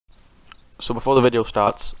So before the video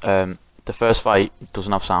starts, the first fight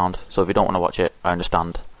doesn't have sound, so if you don't want to watch it, I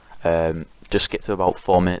understand. Just skip to about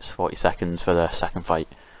 4 minutes 40 seconds for the second fight.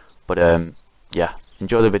 But yeah,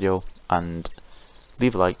 enjoy the video and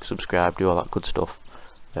leave a like, subscribe, do all that good stuff.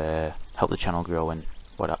 Help the channel grow and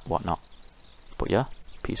whatnot. But yeah,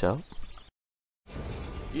 peace out.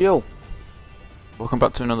 Yo, welcome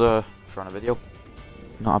back to another Toronto video.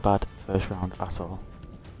 Not a bad first round at all.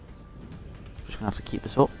 Just gonna have to keep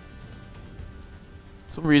this up.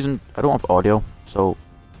 For some reason I don't have audio, so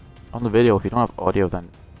on the video if you don't have audio then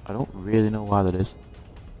I don't really know why that is.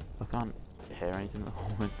 I can't hear anything at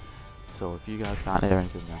the moment, so if you guys can't hear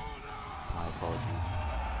anything then my apologies.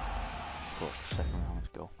 But second round, let's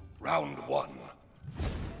go. Round one.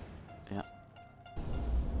 Yeah.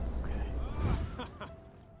 Okay.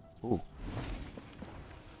 Ooh.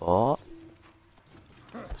 Oh.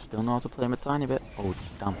 Still know how to play him a tiny bit. Oh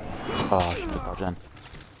damn. Oh, I should have dodged in.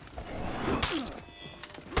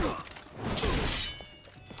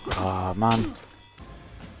 Ah, man.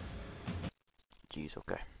 Jeez,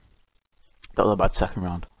 okay. That was a bad second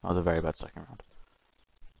round. That was a very bad second round.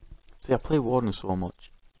 See, I play Warden so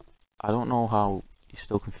much. I don't know how he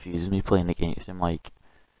still confuses me playing against him. Like,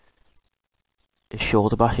 his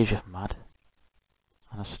shoulder bash is just mad.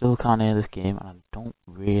 And I still can't hear this game, and I don't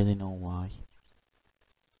really know why.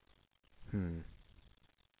 I'm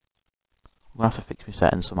gonna have to fix my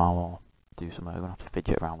settings somehow, or do something. I'm gonna have to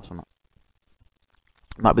fidget around with something.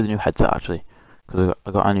 It might be the new headset actually, because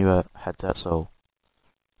I got a new headset, so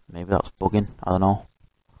maybe that's bugging. I don't know.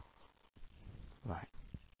 Right.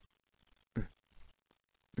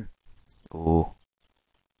 Oh.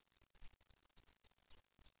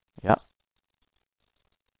 Yeah.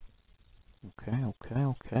 Okay.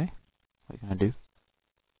 What are you gonna do?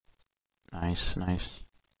 Nice.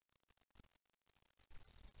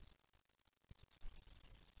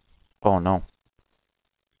 Oh no.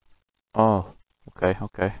 Oh.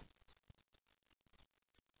 Okay.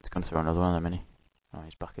 He's gonna throw another one of them, isn't he? Oh,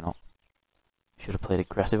 he's backing up. Should have played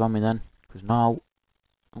aggressive on me then, because now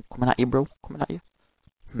I'm coming at you, bro. Coming at you.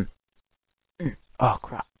 Oh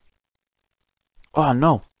crap. Oh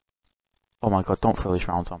no. Oh my god, don't throw this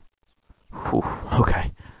round, Tom. Whew.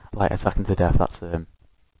 Okay. Light attacking to death. That's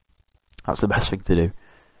the best thing to do.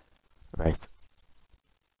 Right.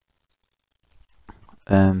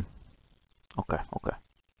 Okay.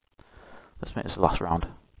 Let's make this the last round.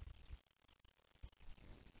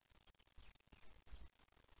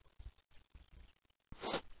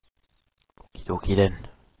 Okie dokie then.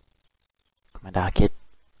 Come on, that kid.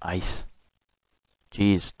 Ice.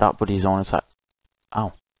 Jeez, that buddy's own attack.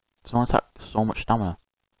 Ow. His own attack so much stamina.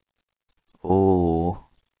 Oh.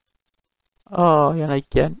 Oh, yeah, I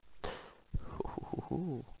can't.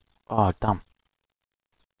 Oh, damn.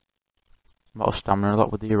 I'm out of stamina a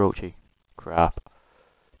lot with the Orochi. Crap.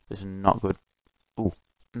 This is not good. Ooh.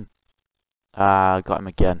 Ah, got him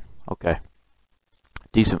again. Okay.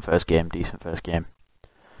 Decent first game.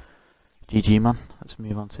 GG, man. Let's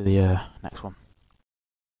move on to the next one.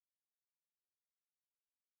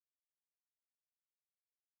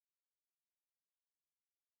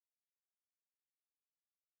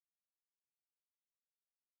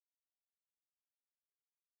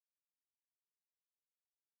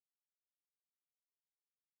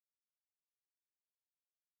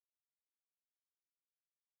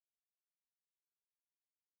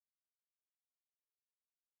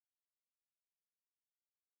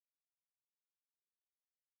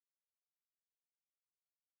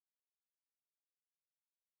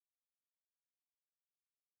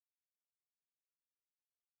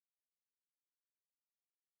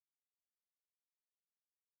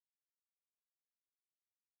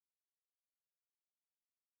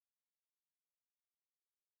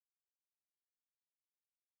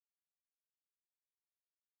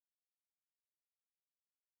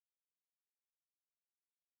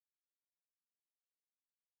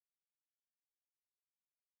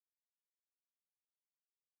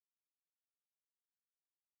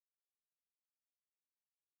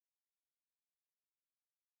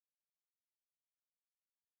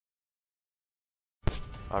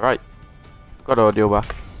 Alright, got audio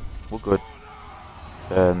back, we're good.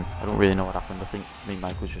 I don't really know what happened. I think me and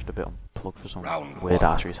Mike was just a bit unplugged for some weird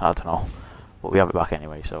ass reason, I don't know. But we have it back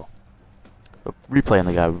anyway, so we're replaying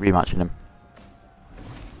the guy, rematching him.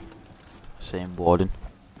 Same Warden.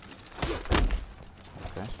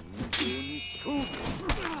 Okay.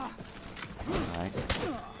 Right.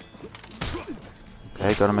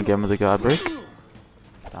 Okay, got him again with the guard break.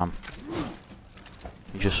 Damn.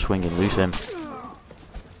 He's just swinging, lose him.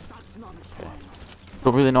 Okay.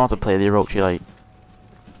 Don't really know how to play the Orochi, like,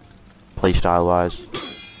 playstyle wise.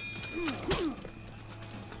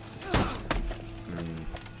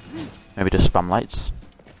 Maybe just spam lights.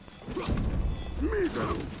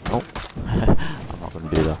 Oh, I'm not gonna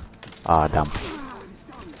do that. Ah, damn.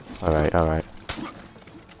 Alright, alright.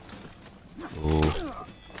 Ooh.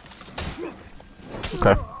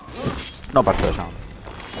 Okay. Not bad first round.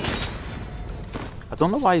 I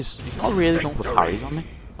don't know why he's not really going for parries on me,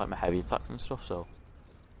 like my heavy attacks and stuff, so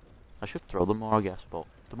I should throw them more, I guess, but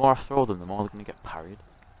the more I throw them, the more they're going to get parried.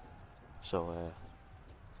 So,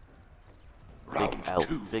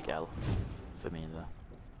 big L for me there.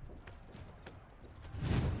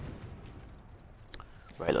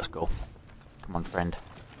 Right, let's go. Come on, friend.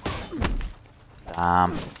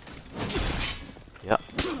 Damn. Yep.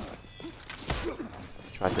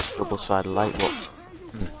 Tried this double-sided light, but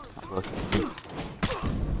not working for me.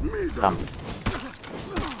 Damn.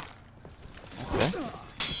 Okay.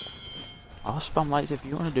 I'll spam lights if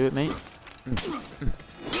you want to do it, mate.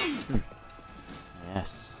 Yes.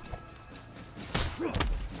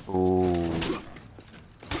 Ooh.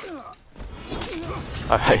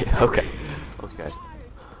 Alright, okay. Okay.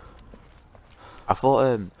 I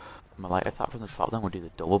thought my light attack from the top then would do the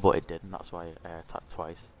double, but it didn't, that's why I attacked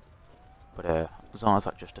twice. But zone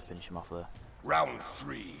attack just to finish him off there. Round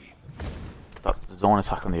 3. That zone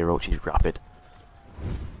attack on the Orochi is rapid.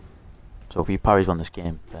 So if he parries on this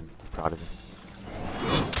game, then I'm proud of him.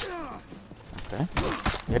 Okay.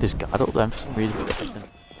 He had his guard up then for some reason, but it hit him.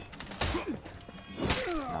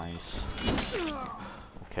 Nice.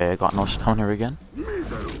 Okay, I got no stamina again.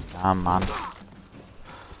 Damn, man.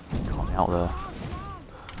 Got me out there.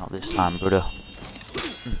 Not this time, brother.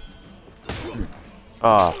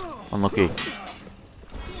 Ah, unlucky.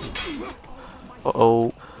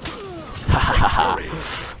 Uh-oh.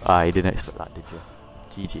 Ah, you didn't expect that, did you?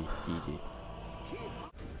 GG, GG.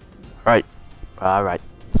 Right. Alright.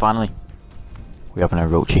 Finally. We have an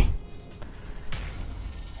Orochi.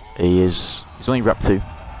 He's only rep 2.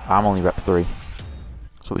 I'm only rep 3.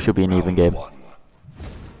 So it should be an even game.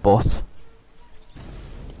 But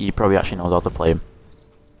he probably actually knows how to play him.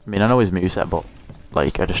 I mean, I know his moveset, but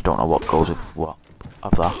like I just don't know what goes with what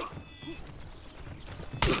of that.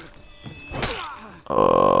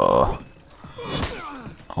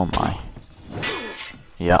 Oh my.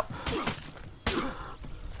 Yep.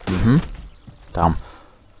 Damn.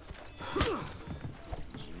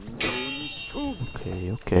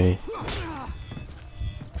 Okay, okay.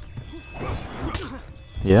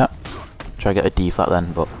 Yeah. Try to get a D flat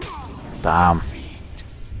then, but damn.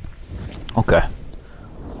 Okay.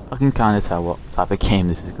 I can kind of tell what type of game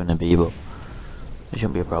this is going to be, but it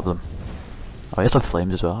shouldn't be a problem. Oh, he has the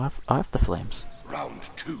flames as well. I have the flames. Round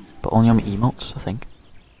 2. But only on my emotes, I think.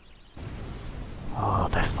 Oh,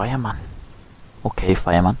 they're fireman. Okay,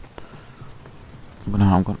 fireman.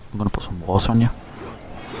 I'm gonna put some water on you.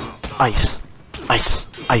 Ice, ice,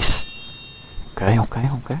 ice. Okay, okay,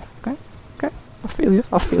 okay, okay, okay. I feel you.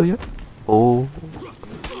 I feel you. Oh.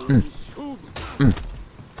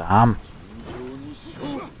 Damn.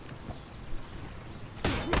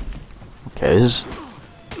 Okay, this is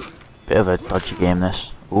a bit of a dodgy game.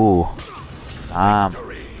 This. Ooh. Damn.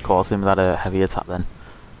 Caused him with that heavy attack then.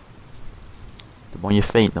 The more you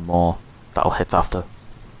faint, the more that'll hit after,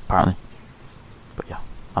 apparently. But yeah,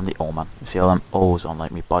 I'm the old man. You see all them O's on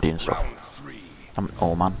like my body and stuff. I'm an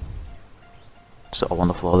old man. Sort of on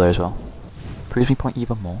the floor there as well. Proves me point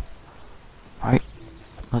even more. Right,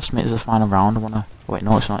 let's make this a final round. I wanna. Wait,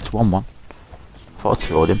 no, it's not. It's 1-1. I thought I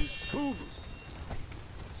throwed him.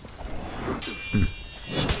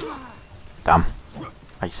 Damn.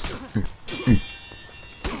 Nice.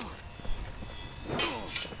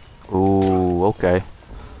 Ooh, okay.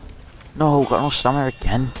 No, got no stamina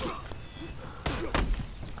again.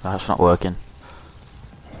 That's not working.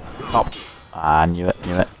 Oh, I knew it,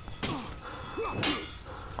 knew it.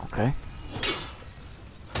 Okay.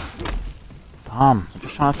 Damn, I'm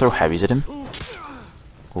just trying to throw heavies at him.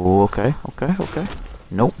 Oh, okay, okay, okay.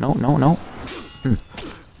 No, no, no, no. Oh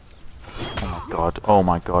my god, oh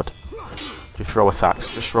my god. Just throw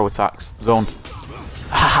attacks, just throw attacks. Zone.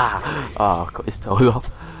 Haha! Oh, cut his toes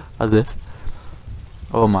off. As if.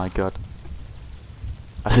 Oh my god.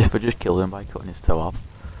 As if I just killed him by cutting his toe off.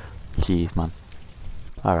 Jeez, man.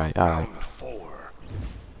 Alright, alright.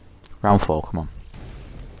 Round 4, come on.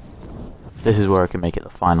 This is where I can make it the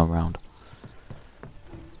final round.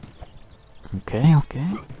 Okay, okay.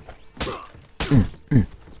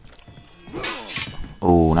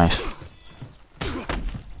 Oh, nice.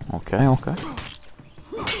 Okay, okay.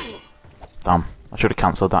 Damn, I should have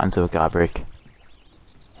cancelled that into a guy break.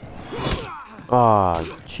 Ah,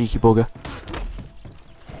 cheeky bugger.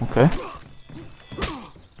 Okay.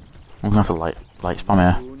 I'm gonna have to light spam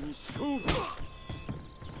here.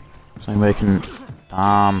 So anyway, I can.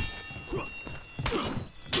 Damn.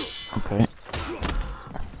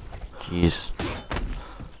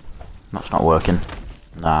 It's not working.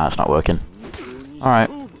 Nah, it's not working. Alright.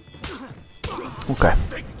 Okay.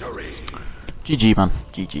 GG, man.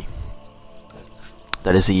 GG.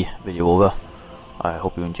 That is the video over. I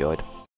hope you enjoyed.